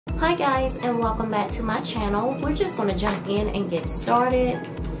Hi guys, and welcome back to my channel. We're just going to jump in and get started.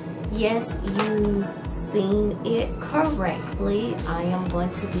 Yes, you've seen it correctly. I am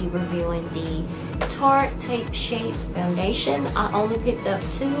going to be reviewing the Tarte Tape Shape Foundation. I only picked up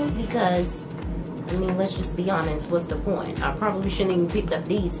two because, I mean, let's just be honest, what's the point? I probably shouldn't even pick up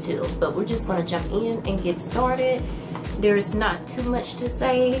these two, but we're just going to jump in and get started. There's not too much to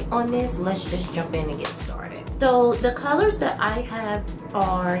say on this. Let's just jump in and get started. So the colors that I have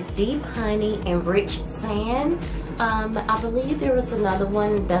are Deep Honey and Rich Sand. I believe there was another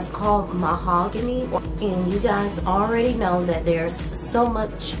one that's called Mahogany, and you guys already know that there's so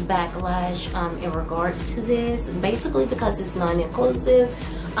much backlash in regards to this, basically because it's non-inclusive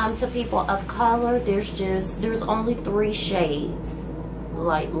to people of color. There's only 3 shades,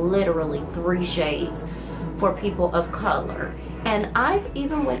 like literally 3 shades for people of color. And I've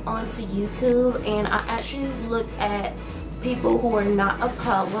even went on to YouTube and I actually looked at people who are not of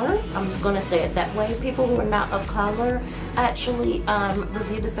color. I'm just going to say it that way. People who are not of color actually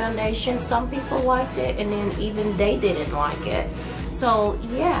reviewed the foundation. Some people liked it, and then even they didn't like it. So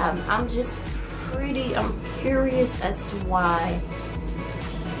yeah, I'm curious as to why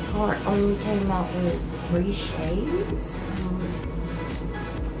Tarte only came out with 3 shades.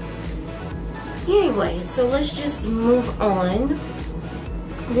 Anyway, so let's just move on.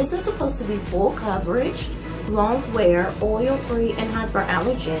 This is supposed to be full coverage, long wear, oil-free, and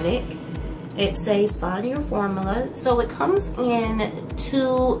hyperallergenic. It says find your formula. So it comes in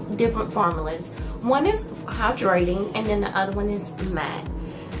 2 different formulas. One is hydrating, and then the other one is matte.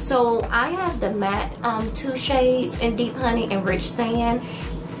 So I have the matte 2 shades in Deep Honey and Rich Sand.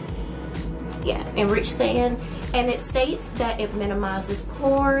 Yeah, and Rich Sand. And it states that it minimizes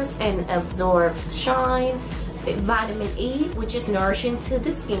pores and absorbs shine, vitamin E, which is nourishing to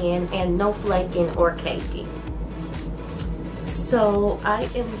the skin, and no flaking or caking. So I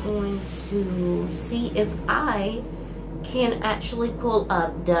am going to see if I can actually pull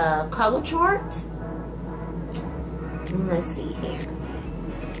up the color chart. Let's see here.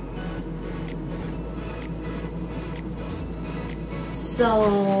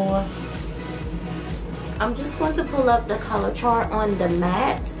 So I'm just going to pull up the color chart on the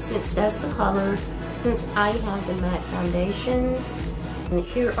matte, since that's the color, since I have the matte foundations. And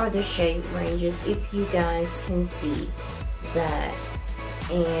here are the shade ranges, if you guys can see that.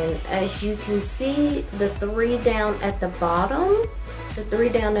 And as you can see, the 3 down at the bottom,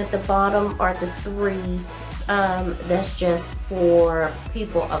 are the 3 that's just for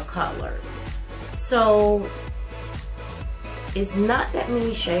people of color. So it's not that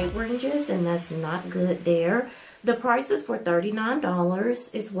many shade ranges, and that's not good there. The price is for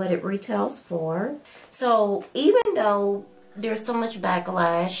 $39 is what it retails for. So even though there's so much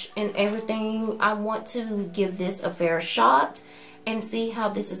backlash and everything, I want to give this a fair shot and see how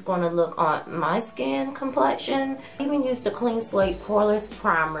this is going to look on my skin complexion. I even used the Clean Slate Poreless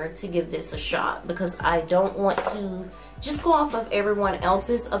Primer to give this a shot, because I don't want to just go off of everyone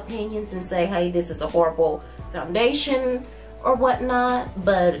else's opinions and say, hey, this is a horrible foundation or whatnot.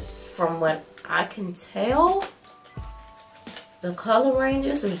 But from what I can tell, the color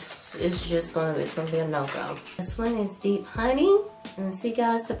ranges it's gonna be a no-go. This one is Deep Honey, and see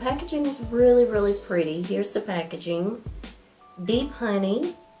guys, the packaging is really pretty. Here's the packaging. Deep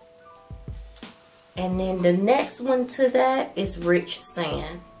Honey, and then the next one to that is Rich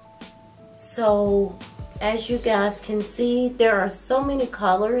Sand. So as you guys can see, there are so many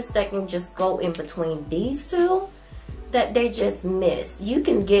colors that can just go in between these two that they just miss. You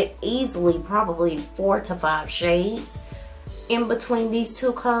can get easily probably 4 to 5 shades in between these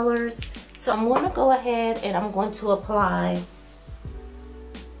 2 colors. So I'm going to go ahead and I'm going to apply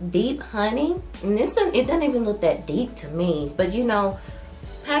Deep Honey. And this one, it doesn't even look that deep to me, but you know,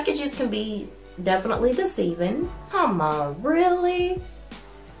 packages can be definitely deceiving. Come on, really?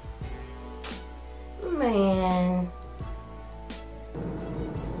 Man.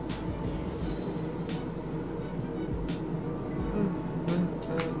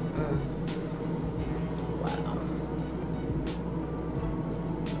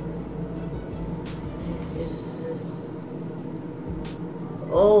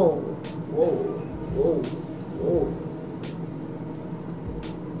 Oh, whoa.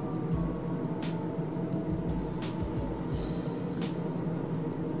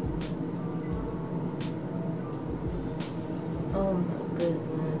 Oh my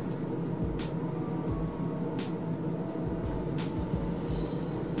goodness.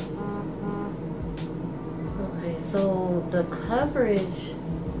 Okay, so the coverage,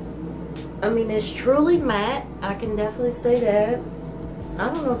 I mean, it's truly matte. I can definitely say that. I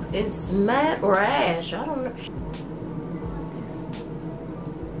don't know if it's matte or ash. I don't know.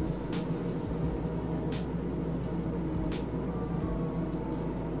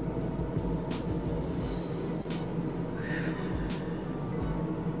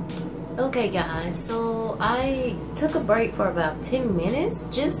 Okay guys, so I took a break for about 10 minutes,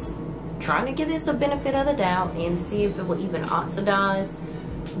 just trying to give this a benefit of the doubt and see if it will even oxidize,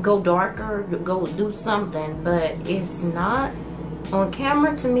 go darker, go do something, but it's not. On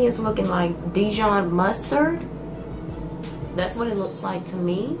camera, to me, it's looking like Dijon mustard. That's what it looks like to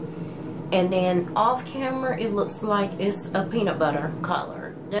me. And then off camera, it looks like it's a peanut butter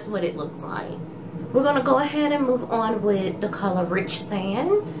color. That's what it looks like. We're gonna go ahead and move on with the color Rich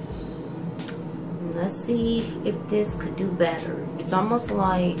Sand. Let's see if this could do better. It's almost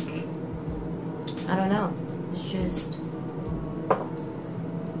like, I don't know, it's just,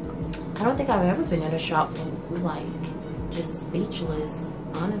 I don't think I've ever been at a shop for, like, just speechless,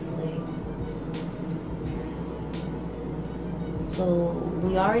 honestly. So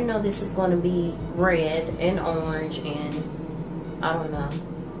we already know this is going to be red and orange, and I don't know,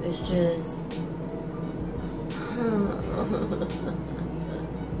 it's just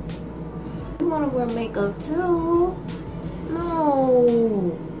I want to wear makeup too.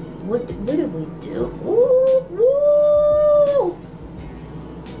 No, what did we do? Ooh, woo.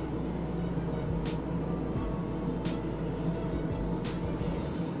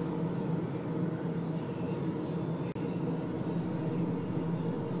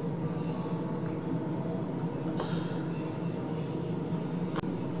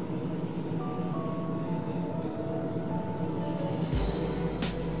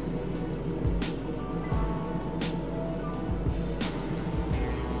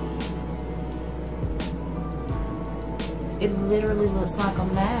 It literally looks like a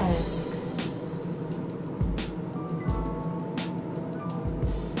mask.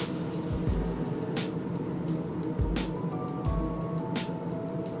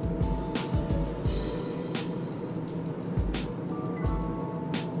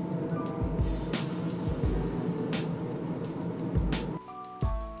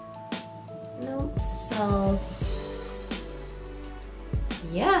 Nope. So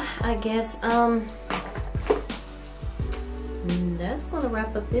yeah, I guess that's gonna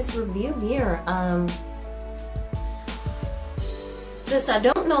wrap up this review here. Since I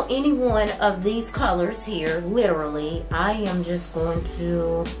don't know any one of these colors here, literally, I am just going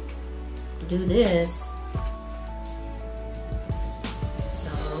to do this so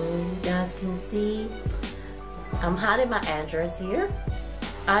you guys can see. I'm hiding my address here.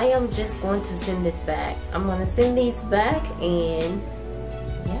 I am just going to send this back. I'm going to send these back, and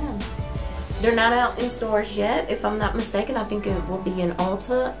yeah, they're not out in stores yet, if I'm not mistaken. I think it will be in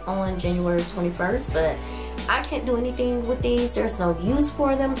Ulta on January 21st, but I can't do anything with these. There's no use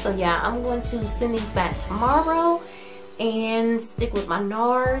for them. So yeah, I'm going to send these back tomorrow and stick with my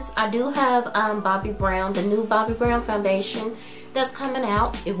NARS. I do have Bobbi Brown, the new Bobbi Brown foundation that's coming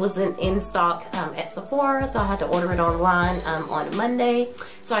out. It wasn't in stock at Sephora, so I had to order it online on Monday.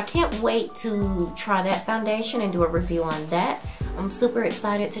 So I can't wait to try that foundation and do a review on that. I'm super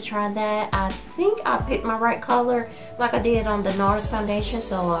excited to try that. I think I picked my right color like I did on the NARS foundation,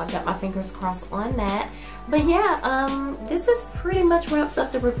 so I got my fingers crossed on that. But yeah, this is pretty much wraps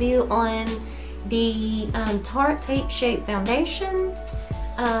up the review on the Tarte Tape Shade Foundation.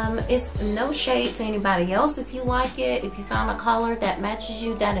 It's no shade to anybody else. If you like it, if you found a color that matches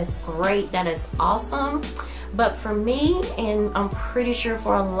you, that is great, that is awesome. But for me, and I'm pretty sure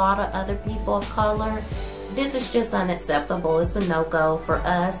for a lot of other people of color, this is just unacceptable. It's a no-go for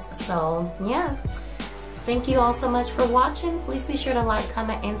us. So yeah, thank you all so much for watching. Please be sure to like,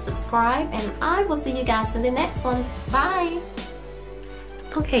 comment, and subscribe, and I will see you guys in the next one. Bye.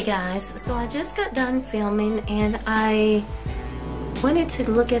 Okay guys, so I just got done filming and I wanted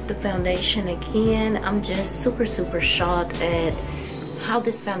to look at the foundation again. I'm just super shocked at how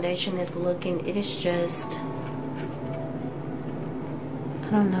this foundation is looking. It is just, I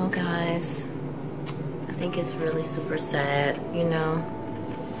don't know guys, I think it's really super sad, you know.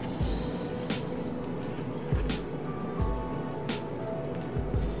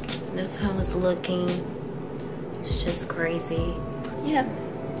 That's how it's looking. It's just crazy. Yeah,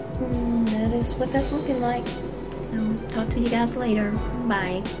 that is what that's looking like. So talk to you guys later.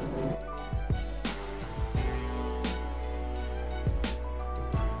 Bye.